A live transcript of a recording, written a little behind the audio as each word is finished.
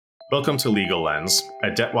Welcome to Legal Lens, a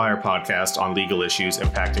DebtWire podcast on legal issues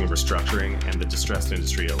impacting restructuring and the distressed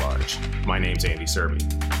industry at large. My name's Andy Serbe.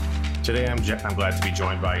 Today I'm glad to be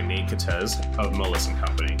joined by Nate Catez of Moelis &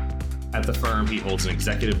 Company. At the firm, he holds an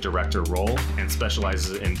executive director role and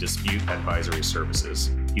specializes in dispute advisory services.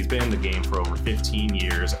 He's been in the game for over 15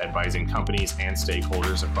 years, advising companies and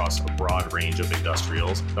stakeholders across a broad range of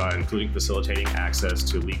industrials, including facilitating access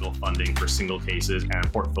to legal funding for single cases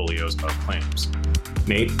and portfolios of claims.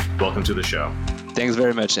 Nate, welcome to the show. Thanks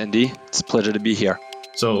very much, Andy. It's a pleasure to be here.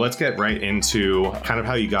 So let's get right into kind of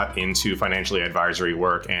how you got into financially advisory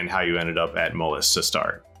work and how you ended up at Moelis to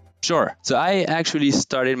start. Sure. So I actually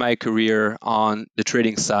started my career on the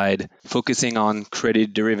trading side, focusing on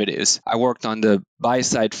credit derivatives. I worked on the buy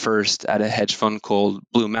side first at a hedge fund called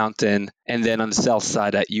Blue Mountain, and then on the sell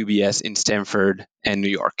side at UBS in Stamford and New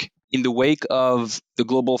York. In the wake of the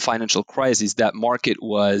global financial crisis, that market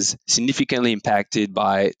was significantly impacted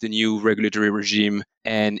by the new regulatory regime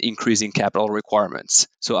and increasing capital requirements.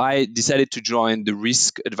 So I decided to join the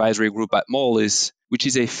risk advisory group at Moelis, which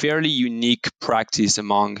is a fairly unique practice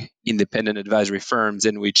among independent advisory firms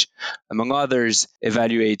in which, among others,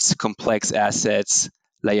 evaluates complex assets,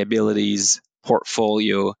 liabilities,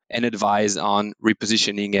 portfolio, and advise on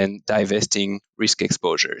repositioning and divesting risk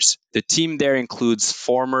exposures. The team there includes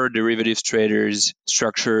former derivatives traders,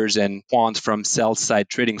 structurers, and quants from sell-side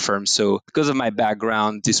trading firms. So because of my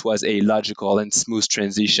background, this was a logical and smooth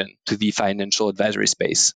transition to the financial advisory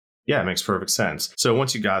space. Yeah, it makes perfect sense. So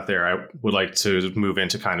once you got there, I would like to move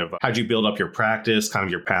into kind of how'd you build up your practice, kind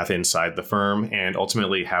of your path inside the firm, and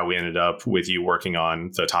ultimately how we ended up with you working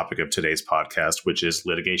on the topic of today's podcast, which is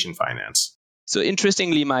litigation finance. So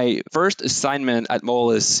interestingly, my first assignment at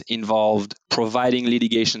Moelis involved providing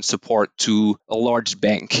litigation support to a large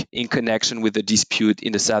bank in connection with a dispute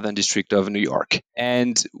in the Southern District of New York.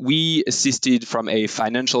 And we assisted from a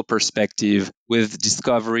financial perspective with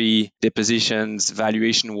discovery, depositions,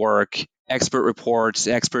 valuation work, expert reports,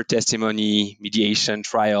 expert testimony, mediation,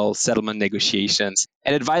 trial, settlement negotiations.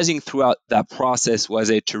 And advising throughout that process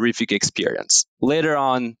was a terrific experience. Later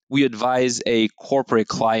on, we advised a corporate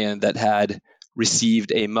client that had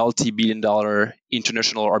received a multi-billion-dollar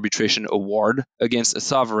international arbitration award against a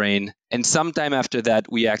sovereign. And sometime after that,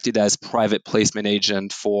 we acted as private placement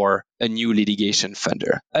agent for a new litigation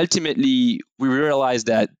funder. Ultimately, we realized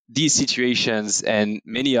that these situations and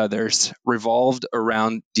many others revolved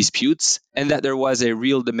around disputes and that there was a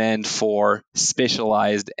real demand for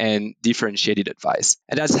specialized and differentiated advice.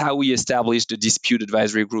 And that's how we established the dispute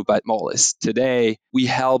advisory group at Moelis. Today, we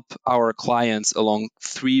help our clients along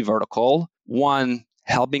three verticals. One,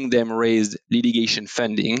 helping them raise litigation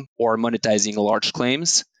funding or monetizing large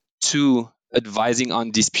claims. Two, advising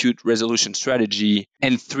on dispute resolution strategy.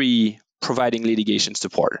 And three, providing litigation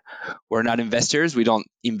support. We're not investors. We don't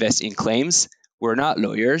invest in claims. We're not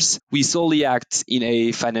lawyers. We solely act in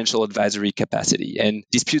a financial advisory capacity. And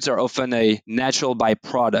disputes are often a natural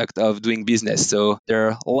byproduct of doing business. So there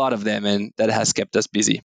are a lot of them, and that has kept us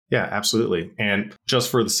busy. Yeah, absolutely. And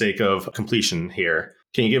just for the sake of completion here,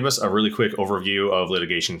 can you give us a really quick overview of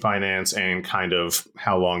litigation finance and kind of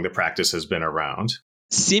how long the practice has been around?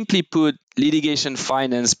 Simply put, litigation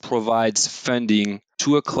finance provides funding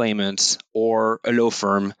to a claimant or a law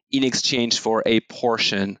firm in exchange for a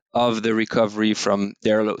portion of the recovery from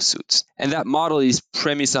their lawsuits. And that model is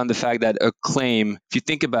premised on the fact that a claim, if you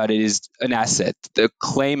think about it, is an asset. The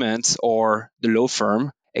claimant or the law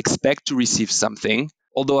firm expect to receive something,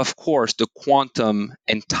 although, of course, the quantum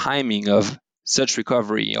and timing of such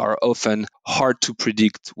recovery are often hard to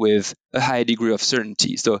predict with a high degree of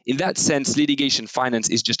certainty. So in that sense, litigation finance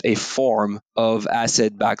is just a form of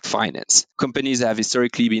asset-backed finance. Companies have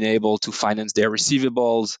historically been able to finance their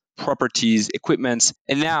receivables, properties, equipments,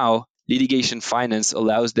 and now litigation finance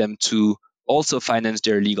allows them to also finance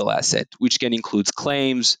their legal asset, which can include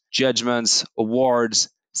claims, judgments, awards,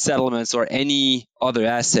 settlements, or any other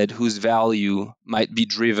asset whose value might be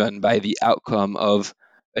driven by the outcome of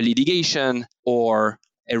a litigation or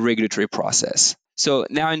a regulatory process. So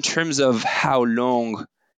now in terms of how long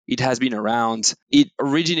it has been around, it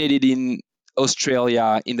originated in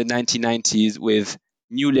Australia in the 1990s with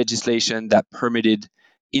new legislation that permitted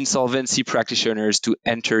insolvency practitioners to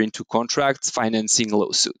enter into contracts financing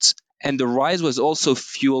lawsuits. And the rise was also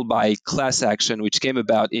fueled by class action, which came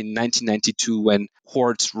about in 1992 when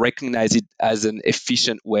courts recognized it as an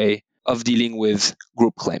efficient way of dealing with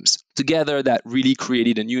group claims. Together, that really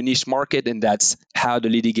created a new niche market, and that's how the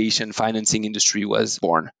litigation financing industry was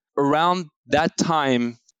born. Around that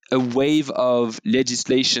time, a wave of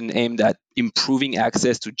legislation aimed at improving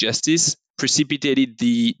access to justice precipitated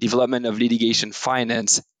the development of litigation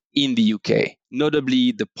finance in the UK.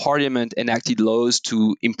 Notably, the Parliament enacted laws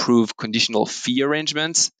to improve conditional fee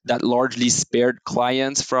arrangements that largely spared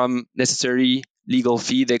clients from necessary legal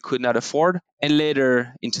fee they could not afford. And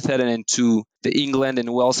later, in 2002, the England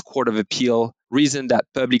and Wales Court of Appeal reasoned that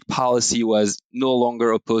public policy was no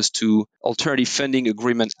longer opposed to alternative funding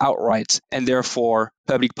agreement outright, and therefore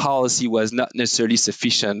public policy was not necessarily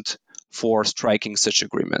sufficient for striking such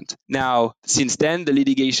agreement. Now, since then, the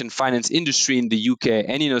litigation finance industry in the UK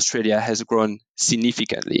and in Australia has grown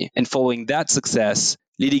significantly. And following that success,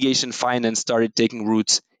 litigation finance started taking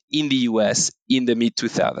roots in the US in the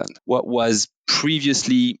mid-2000s. What was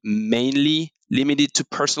previously mainly limited to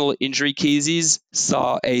personal injury cases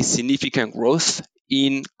saw a significant growth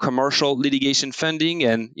in commercial litigation funding.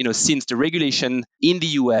 And since the regulation in the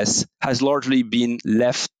US has largely been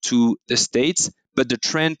left to the states, but the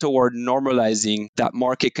trend toward normalizing that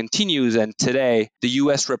market continues. And today, the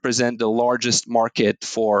US represents the largest market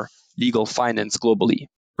for legal finance globally.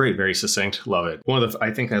 Great, very succinct. Love it. I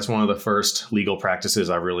think that's one of the first legal practices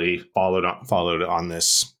I really followed on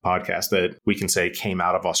this podcast that we can say came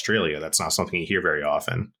out of Australia. That's not something you hear very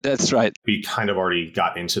often. That's right. We kind of already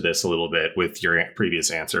got into this a little bit with your previous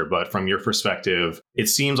answer, but from your perspective, it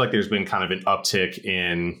seems like there's been kind of an uptick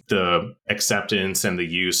in the acceptance and the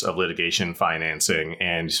use of litigation financing,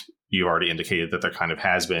 and you already indicated that there kind of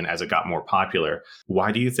has been as it got more popular.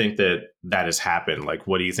 Why do you think that has happened? Like,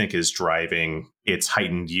 what do you think is driving its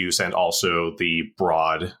heightened use and also the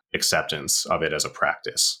broad acceptance of it as a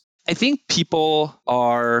practice? I think people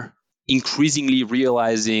are increasingly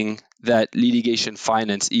realizing that litigation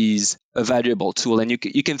finance is a valuable tool. And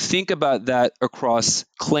you can think about that across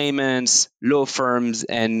claimants, law firms,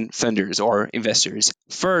 and funders or investors.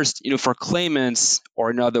 First, for claimants, or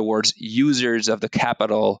in other words, users of the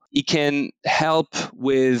capital, it can help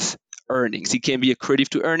with earnings. It can be accretive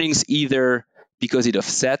to earnings either because it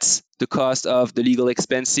offsets the cost of the legal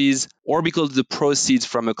expenses, or because the proceeds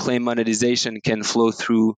from a claim monetization can flow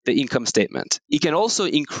through the income statement. It can also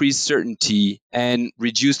increase certainty and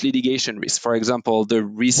reduce litigation risk. For example, the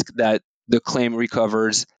risk that the claim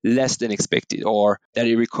recovers less than expected or that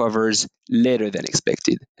it recovers later than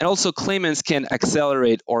expected. And also, claimants can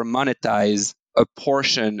accelerate or monetize a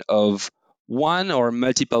portion of one or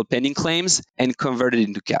multiple pending claims and convert it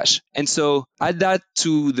into cash. And so add that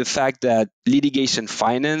to the fact that litigation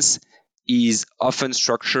finance is often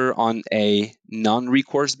structured on a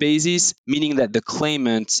non-recourse basis, meaning that the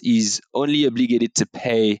claimant is only obligated to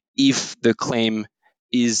pay if the claim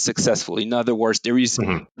is successful. In other words, there is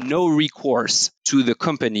no recourse to the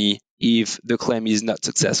company if the claim is not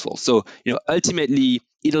successful. So, ultimately,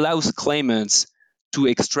 it allows claimants to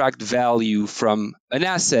extract value from an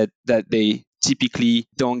asset that they typically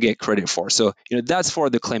don't get credit for. So, that's for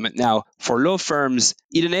the claimant. Now, for law firms,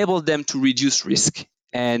 it enables them to reduce risk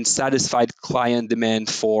and satisfy client demand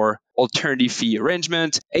for alternative fee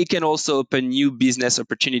arrangement. It can also open new business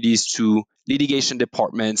opportunities to litigation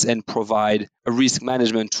departments and provide a risk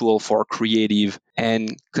management tool for creative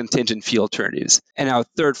and contingent fee alternatives. And now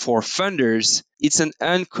third, for funders, it's an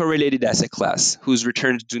uncorrelated asset class whose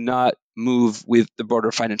returns do not move with the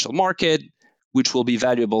broader financial market, which will be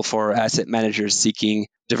valuable for asset managers seeking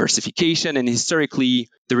diversification. And historically,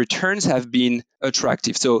 the returns have been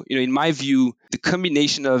attractive. So, in my view, the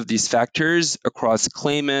combination of these factors across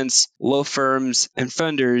claimants, law firms, and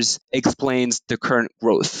funders explains the current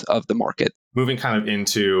growth of the market. Moving kind of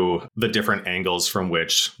into the different angles from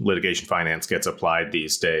which litigation finance gets applied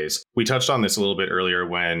these days. We touched on this a little bit earlier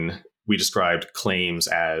when we described claims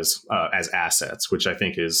as assets, which I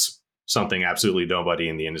think is something absolutely nobody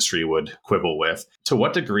in the industry would quibble with. To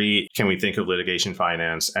what degree can we think of litigation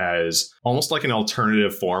finance as almost like an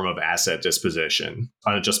alternative form of asset disposition,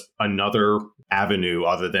 just another avenue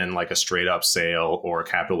other than like a straight up sale or a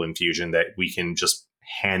capital infusion that we can just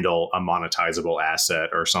handle a monetizable asset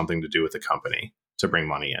or something to do with the company to bring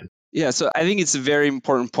money in? Yeah, so I think it's a very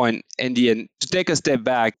important point, Andy. And to take a step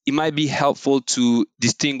back, it might be helpful to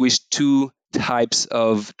distinguish two types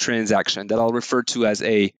of transaction that I'll refer to as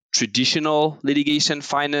a traditional litigation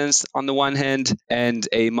finance on the one hand and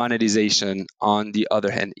a monetization on the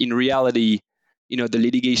other hand. In reality, the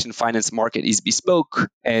litigation finance market is bespoke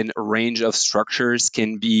and a range of structures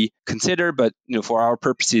can be considered. But, for our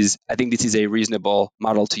purposes, I think this is a reasonable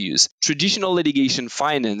model to use. Traditional litigation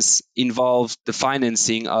finance involves the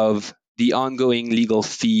financing of the ongoing legal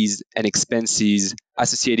fees and expenses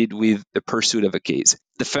associated with the pursuit of a case.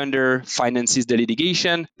 The funder finances the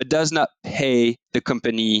litigation, but does not pay the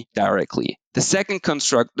company directly. The second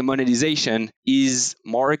construct, the monetization, is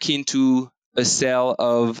more akin to a sale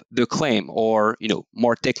of the claim, or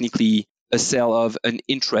more technically, a sale of an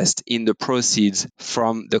interest in the proceeds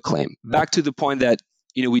from the claim. Back to the point that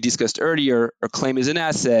we discussed earlier, a claim is an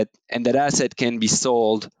asset, and that asset can be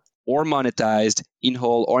sold or monetized in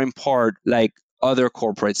whole or in part, like other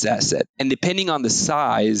corporates' asset. And depending on the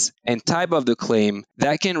size and type of the claim,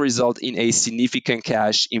 that can result in a significant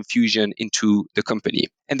cash infusion into the company.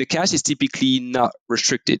 And the cash is typically not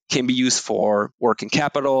restricted, can be used for working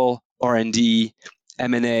capital, R&D,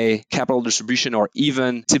 M&A, capital distribution, or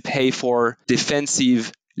even to pay for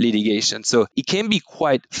defensive litigation. So it can be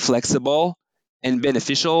quite flexible and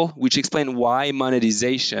beneficial, which explains why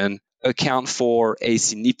monetization account for a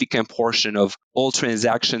significant portion of all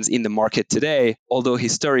transactions in the market today, although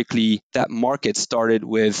historically that market started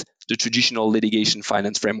with the traditional litigation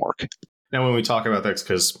finance framework. Now, when we talk about this,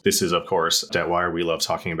 because this is, of course, DebtWire, we love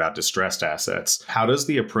talking about distressed assets. How does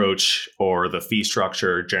the approach or the fee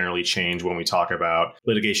structure generally change when we talk about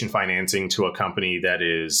litigation financing to a company that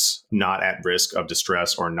is not at risk of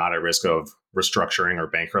distress or not at risk of restructuring or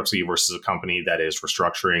bankruptcy versus a company that is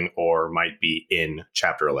restructuring or might be in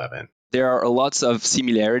Chapter 11? There are lots of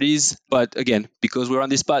similarities, but again, because we're on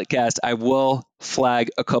this podcast, I will flag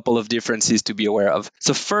a couple of differences to be aware of.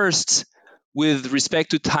 So first, with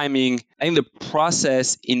respect to timing, I think the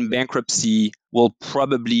process in bankruptcy will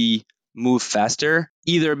probably move faster,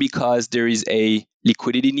 either because there is a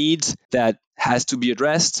liquidity need that has to be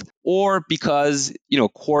addressed, or because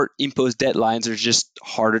court imposed deadlines are just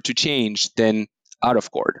harder to change than out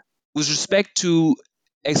of court. With respect to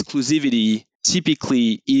exclusivity,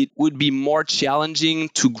 typically it would be more challenging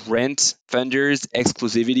to grant funders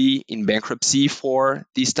exclusivity in bankruptcy for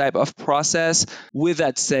this type of process. With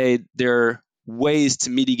that said, there are ways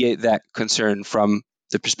to mitigate that concern from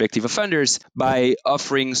the perspective of funders by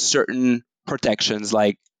offering certain protections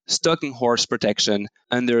like stalking horse protection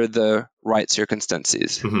under the right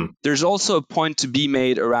circumstances. Mm-hmm. There's also a point to be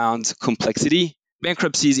made around complexity.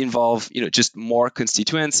 Bankruptcies involve, just more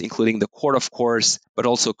constituents, including the court, of course, but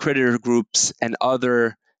also creditor groups and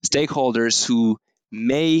other stakeholders who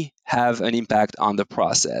may have an impact on the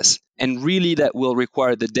process. And really, that will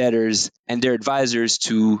require the debtors and their advisors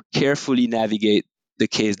to carefully navigate the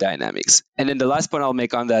case dynamics. And then the last point I'll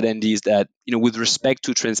make on that, Andy, is that, with respect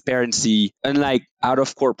to transparency, unlike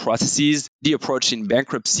out-of-court processes, the approach in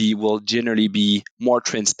bankruptcy will generally be more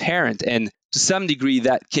transparent. And to some degree,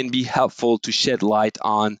 that can be helpful to shed light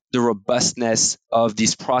on the robustness of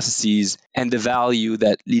these processes and the value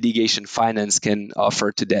that litigation finance can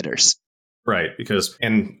offer to debtors. Right,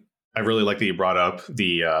 and I really like that you brought up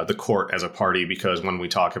the court as a party, because when we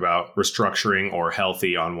talk about restructuring or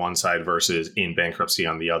healthy on one side versus in bankruptcy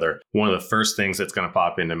on the other, one of the first things that's going to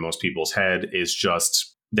pop into most people's head is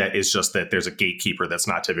just that there's a gatekeeper that's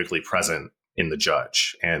not typically present in the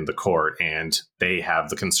judge and the court, and they have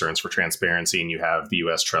the concerns for transparency, and you have the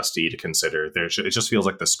U.S. trustee to consider. It just feels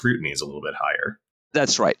like the scrutiny is a little bit higher.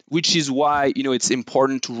 That's right, which is why it's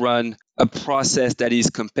important to run a process that is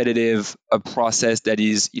competitive, a process that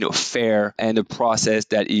is fair, and a process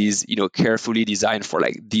that is carefully designed for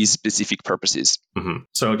like these specific purposes. Mm-hmm.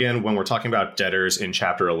 So again, when we're talking about debtors in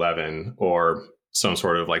Chapter 11 or some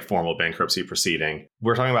sort of like formal bankruptcy proceeding,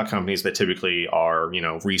 we're talking about companies that typically are,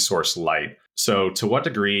 resource light. So to what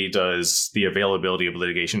degree does the availability of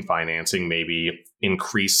litigation financing maybe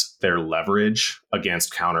increase their leverage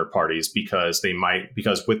against counterparties, because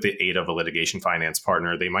with the aid of a litigation finance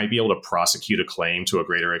partner, they might be able to prosecute a claim to a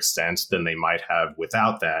greater extent than they might have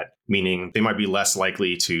without that, meaning they might be less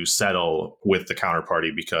likely to settle with the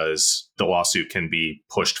counterparty because the lawsuit can be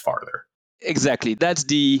pushed farther. Exactly. That's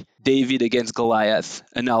the David against Goliath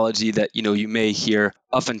analogy that you may hear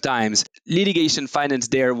oftentimes. Litigation finance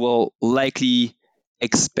there will likely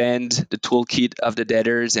expand the toolkit of the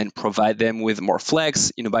debtors and provide them with more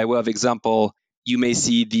flex. By way of example, you may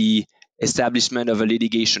see the establishment of a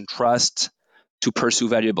litigation trust to pursue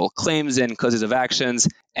valuable claims and causes of actions,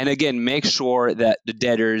 and again, make sure that the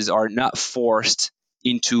debtors are not forced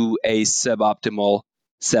into a suboptimal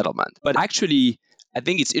settlement. But actually, I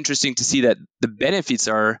think it's interesting to see that the benefits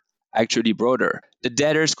are actually broader. The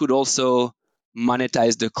debtors could also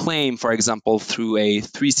monetize the claim, for example, through a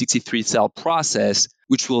 363 sale process,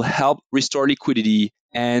 which will help restore liquidity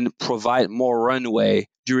and provide more runway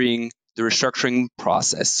during the restructuring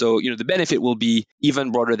process. So, the benefit will be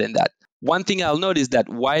even broader than that. One thing I'll note is that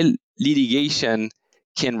while litigation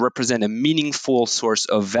can represent a meaningful source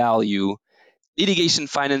of value, litigation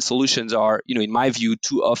finance solutions are, in my view,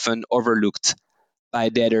 too often overlooked by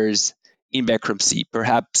debtors in bankruptcy,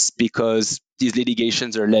 perhaps because these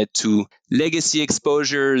litigations are led to legacy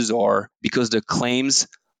exposures, or because the claims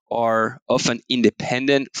are often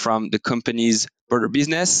independent from the company's broader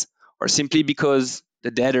business, or simply because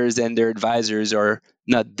the debtors and their advisors are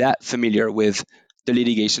not that familiar with the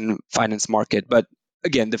litigation finance market. But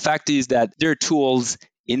again, the fact is that there are tools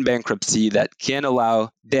in bankruptcy that can allow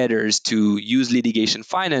debtors to use litigation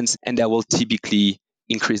finance, and that will typically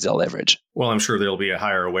increase their leverage. Well, I'm sure there'll be a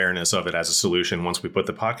higher awareness of it as a solution once we put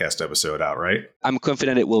the podcast episode out, right? I'm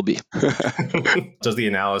confident it will be. Does the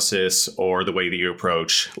analysis or the way that you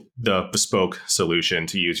approach the bespoke solution,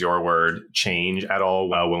 to use your word, change at all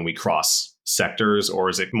when we cross sectors, or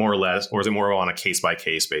is it more on a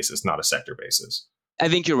case-by-case basis, not a sector basis? I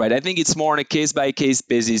think you're right. I think it's more on a case-by-case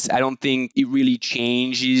basis. I don't think it really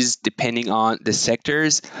changes depending on the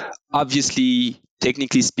sectors. Obviously,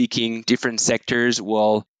 technically speaking, different sectors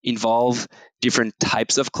will involve different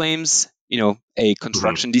types of claims. A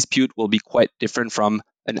construction dispute will be quite different from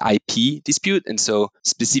an IP dispute. And so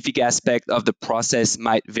specific aspect of the process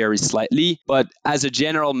might vary slightly. But as a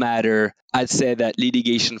general matter, I'd say that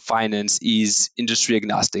litigation finance is industry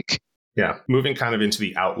agnostic. Yeah. Moving kind of into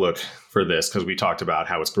the outlook for this, because we talked about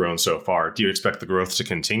how it's grown so far. Do you expect the growth to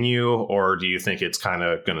continue, or do you think it's kind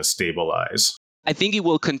of going to stabilize? I think it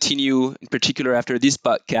will continue, in particular after this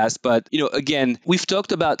podcast. But, again, we've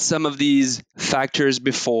talked about some of these factors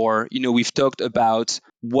before. We've talked about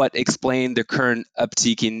what explained the current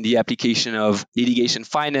uptick in the application of litigation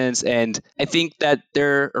finance. And I think that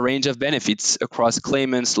there are a range of benefits across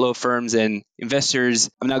claimants, law firms, and investors.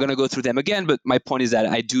 I'm not going to go through them again, but my point is that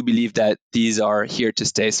I do believe that these are here to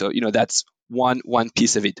stay. So, that's one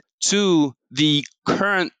piece of it. Two, the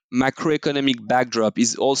current macroeconomic backdrop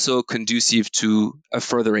is also conducive to a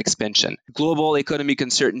further expansion. Global economic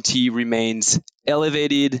uncertainty remains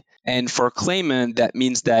elevated, and for a claimant, that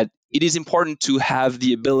means that it is important to have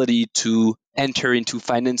the ability to enter into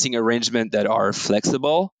financing arrangements that are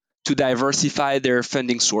flexible, to diversify their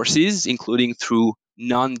funding sources, including through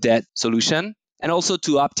non-debt solution, and also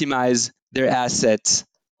to optimize their assets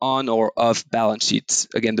on or off balance sheets.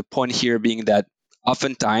 Again, the point here being that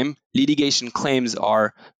oftentimes litigation claims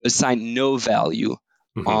are assigned no value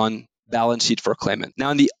on balance sheet for claimant.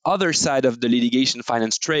 Now, on the other side of the litigation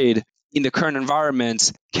finance trade, in the current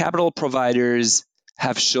environment, capital providers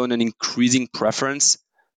have shown an increasing preference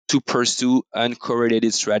to pursue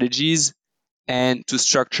uncorrelated strategies and to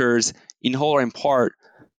structures, in whole or in part,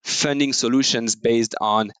 funding solutions based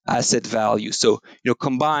on asset value. So,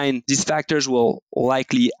 combined, these factors will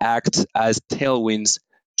likely act as tailwinds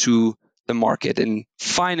to the market. And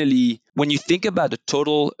finally, when you think about the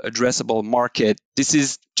total addressable market, this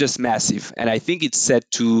is just massive. And I think it's set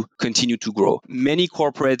to continue to grow. Many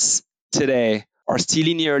corporates today are still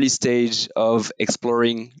in the early stage of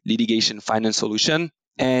exploring litigation finance solution,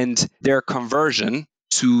 and their conversion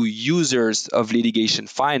to users of litigation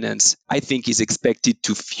finance, I think, is expected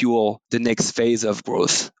to fuel the next phase of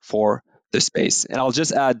growth for the space. And I'll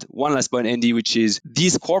just add one last point, Andy, which is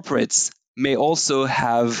these corporates may also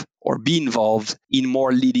have or be involved in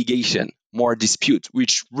more litigation, more dispute,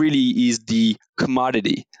 which really is the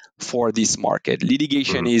commodity for this market.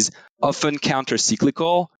 Litigation is often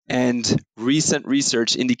counter-cyclical, and recent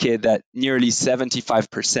research indicated that nearly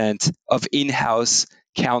 75% of in-house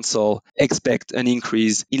counsel expect an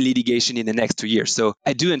increase in litigation in the next 2 years. So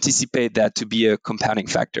I do anticipate that to be a compounding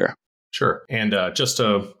factor. Sure. And just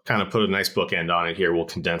to kind of put a nice bookend on it here, we'll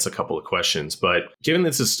condense a couple of questions. But given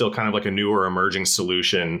this is still kind of like a newer emerging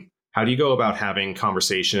solution, how do you go about having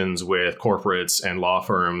conversations with corporates and law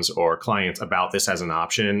firms or clients about this as an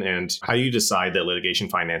option? And how do you decide that litigation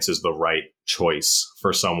finance is the right choice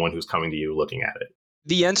for someone who's coming to you looking at it?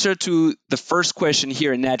 The answer to the first question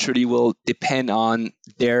here naturally will depend on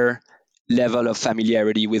their level of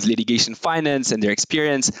familiarity with litigation finance and their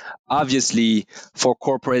experience. Obviously, for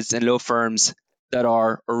corporates and law firms that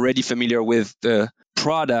are already familiar with the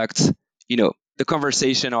product, the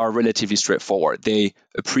conversation are relatively straightforward. They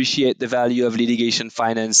appreciate the value of litigation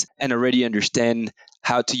finance and already understand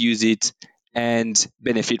how to use it and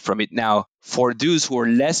benefit from it. Now, for those who are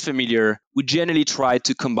less familiar, we generally try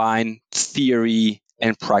to combine theory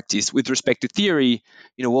and practice. With respect to theory,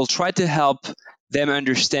 we'll try to help them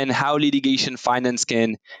understand how litigation finance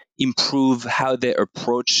can improve how they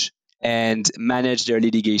approach and manage their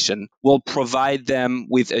litigation. We'll provide them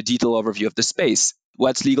with a detailed overview of the space.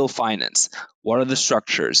 What's legal finance? What are the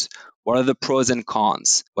structures? What are the pros and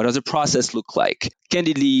cons? What does the process look like?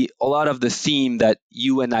 Candidly, a lot of the theme that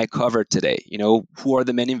you and I covered today, who are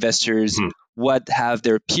the main investors? What have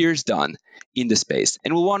their peers done in the space?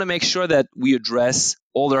 And we want to make sure that we address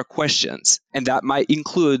all their questions. And that might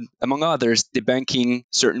include, among others, debunking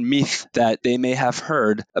certain myths that they may have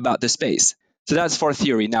heard about the space. So that's for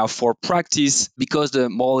theory. Now, for practice, because the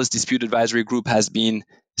Moelis Dispute Advisory Group has been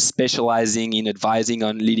specializing in advising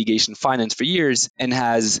on litigation finance for years and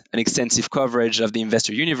has an extensive coverage of the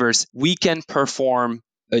investor universe, we can perform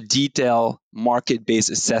a detailed market-based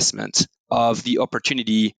assessment of the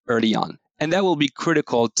opportunity early on. And that will be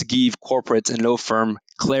critical to give corporates and law firms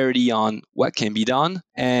clarity on what can be done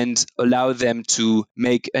and allow them to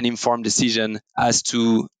make an informed decision as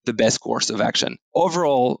to the best course of action.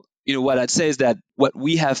 Overall, what I'd say is that what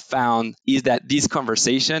we have found is that this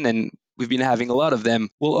conversation, and we've been having a lot of them,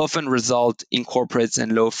 will often result in corporates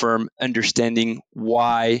and law firms understanding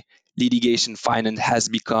why litigation finance has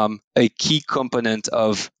become a key component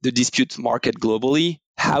of the dispute market globally,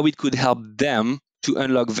 how it could help them to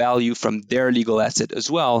unlock value from their legal asset as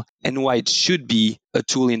well, and why it should be a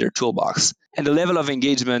tool in their toolbox. And the level of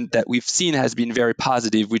engagement that we've seen has been very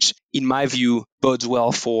positive, which in my view bodes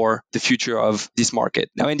well for the future of this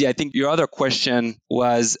market. Now, Andy, I think your other question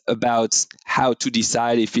was about how to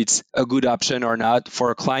decide if it's a good option or not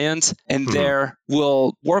for a client. And there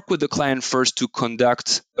we'll work with the client first to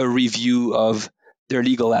conduct a review of their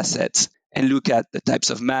legal assets and look at the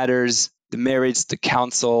types of matters, the merits, the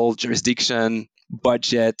counsel, jurisdiction,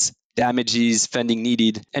 budget, damages, funding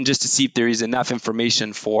needed, and just to see if there is enough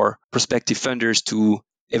information for prospective funders to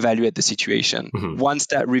evaluate the situation. Once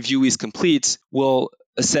that review is complete, we'll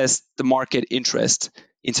assess the market interest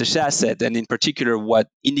in such asset, and in particular, what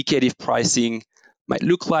indicative pricing might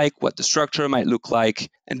look like, what the structure might look like,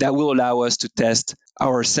 and that will allow us to test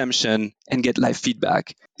our assumption and get live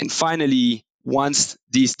feedback. And finally, once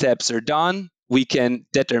these steps are done, we can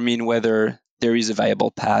determine whether there is a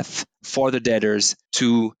viable path for the debtors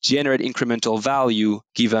to generate incremental value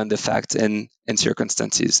given the facts and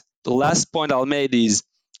circumstances. The last point I'll make is,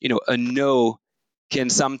 a no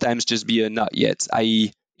can sometimes just be a not yet,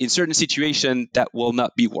 i.e., in certain situations that will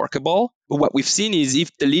not be workable. But what we've seen is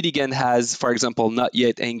if the litigant has, for example, not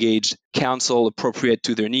yet engaged counsel appropriate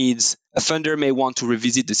to their needs, a funder may want to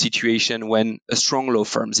revisit the situation when a strong law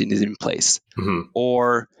firm is in place.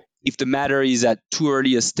 Or if the matter is at too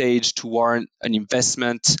early a stage to warrant an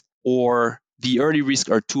investment, or the early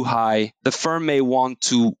risks are too high, the firm may want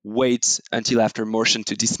to wait until after motion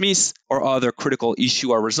to dismiss or other critical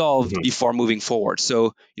issue are resolved before moving forward.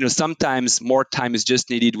 So, sometimes more time is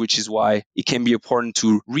just needed, which is why it can be important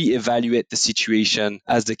to reevaluate the situation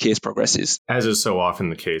as the case progresses. As is so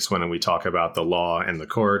often the case when we talk about the law and the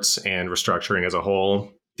courts and restructuring as a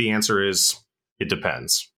whole, the answer is it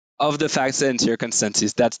depends. Of the facts and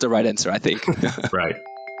circumstances, that's the right answer, I think. Right.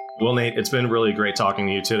 Well, Nate, it's been really great talking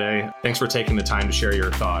to you today. Thanks for taking the time to share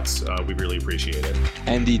your thoughts. We really appreciate it.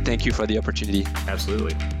 Andy, thank you for the opportunity.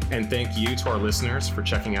 Absolutely. And thank you to our listeners for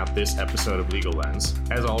checking out this episode of Legal Lens.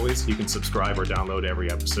 As always, you can subscribe or download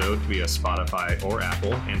every episode via Spotify or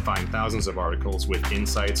Apple and find thousands of articles with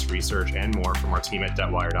insights, research, and more from our team at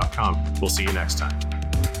debtwire.com. We'll see you next time.